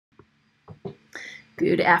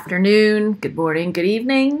Good afternoon, good morning, good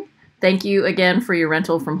evening. Thank you again for your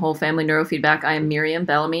rental from Whole Family Neurofeedback. I am Miriam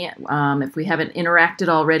Bellamy. If we haven't interacted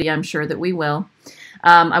already, I'm sure that we will.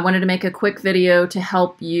 I wanted to make a quick video to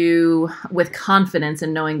help you with confidence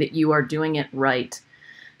in knowing that you are doing it right.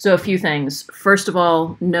 So a few things. First of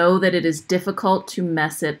all, know that it is difficult to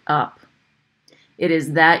mess it up. It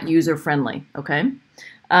is that user-friendly, okay?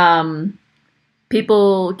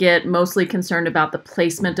 People get mostly concerned about the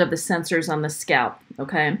placement of the sensors on the scalp,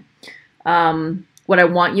 okay? What I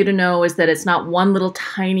want you to know is that it's not one little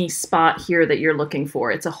tiny spot here that you're looking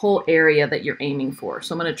for. It's a whole area that you're aiming for.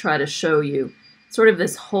 So I'm going to try to show you sort of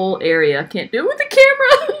this whole area. I can't do it with the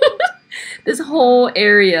camera. This whole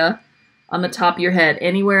area on the top of your head,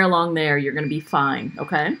 anywhere along there, you're going to be fine,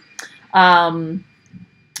 okay?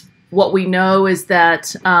 What we know is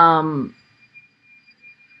that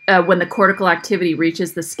when the cortical activity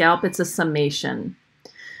reaches the scalp, it's a summation.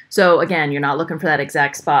 So again, you're not looking for that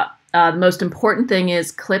exact spot. The most important thing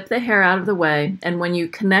is clip the hair out of the way, and when you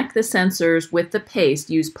connect the sensors with the paste,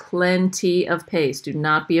 use plenty of paste. Do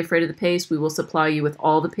not be afraid of the paste. We will supply you with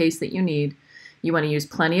all the paste that you need. You want to use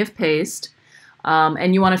plenty of paste,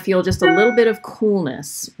 and you want to feel just a little bit of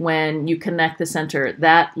coolness when you connect the center.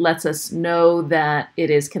 That lets us know that it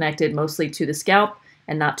is connected mostly to the scalp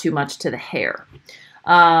and not too much to the hair.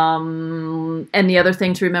 And the other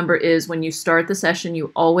thing to remember is when you start the session,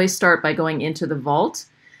 you always start by going into the vault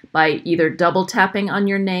by either double tapping on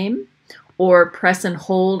your name or press and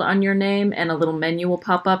hold on your name, and a little menu will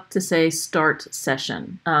pop up to say start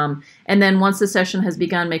session. And then once the session has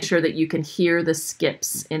begun, make sure that you can hear the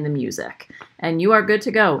skips in the music and you are good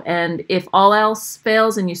to go. And if all else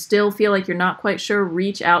fails and you still feel like you're not quite sure,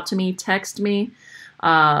 reach out to me, text me,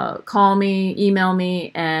 call me, email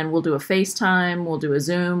me, and we'll do a FaceTime, we'll do a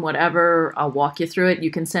Zoom, whatever. I'll walk you through it.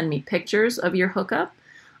 You can send me pictures of your hookup,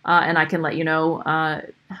 and I can let you know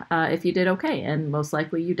if you did okay, and most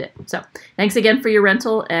likely you did. So thanks again for your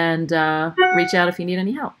rental, and reach out if you need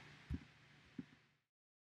any help.